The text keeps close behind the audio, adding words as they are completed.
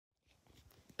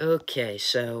Okay,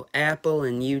 so Apple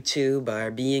and YouTube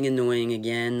are being annoying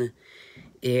again.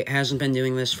 It hasn't been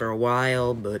doing this for a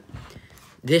while, but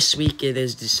this week it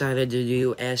has decided to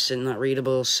do asset not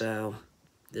readable, so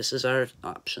this is our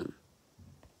option.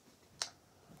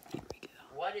 Here we go.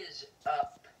 What is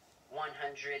up,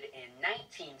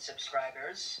 119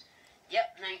 subscribers?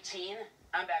 Yep, 19.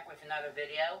 I'm back with another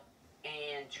video,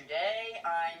 and today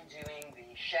I'm doing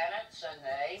the Shoutout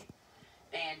Sunday,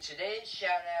 and today's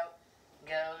shoutout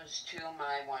goes to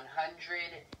my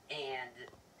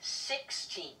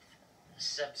 116th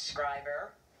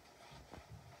subscriber.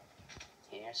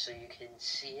 Here, so you can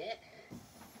see it.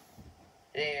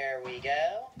 There we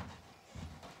go.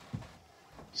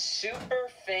 Super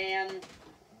Fan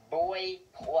Boy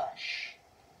Plush.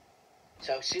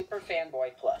 So, Super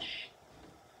Fanboy Plush.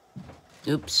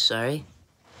 Oops, sorry.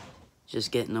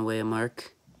 Just getting away a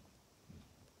mark.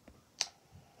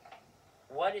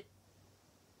 What is...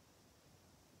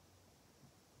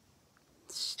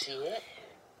 See it?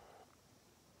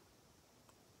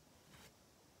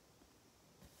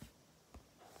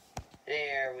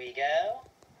 There we go.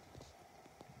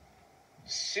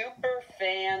 Super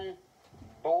Fan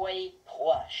Boy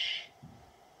Plush.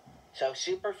 So,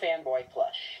 Super Fanboy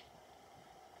Plush.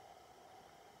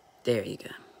 There you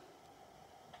go.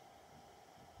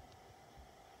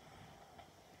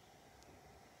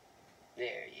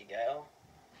 There you go.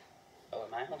 Oh,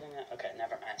 am I holding it? Okay,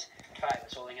 never mind. I thought I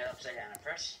was holding it upside down at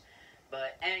first.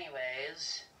 But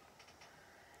anyways,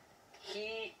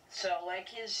 so like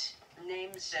his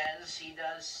name says, he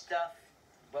does stuff,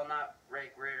 well, not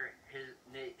right where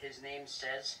his name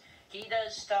says. He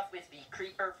does stuff with the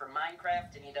Creeper for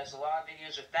Minecraft, and he does a lot of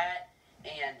videos with that.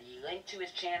 And the link to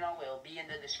his channel will be in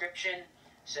the description,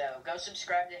 so go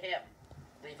subscribe to him.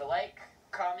 Leave a like,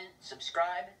 comment,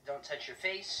 subscribe, don't touch your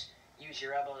face, use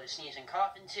your elbow to sneeze and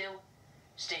cough into,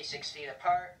 stay 6 feet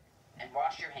apart, and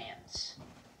wash your hands.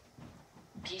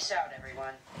 Peace out,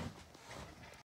 everyone.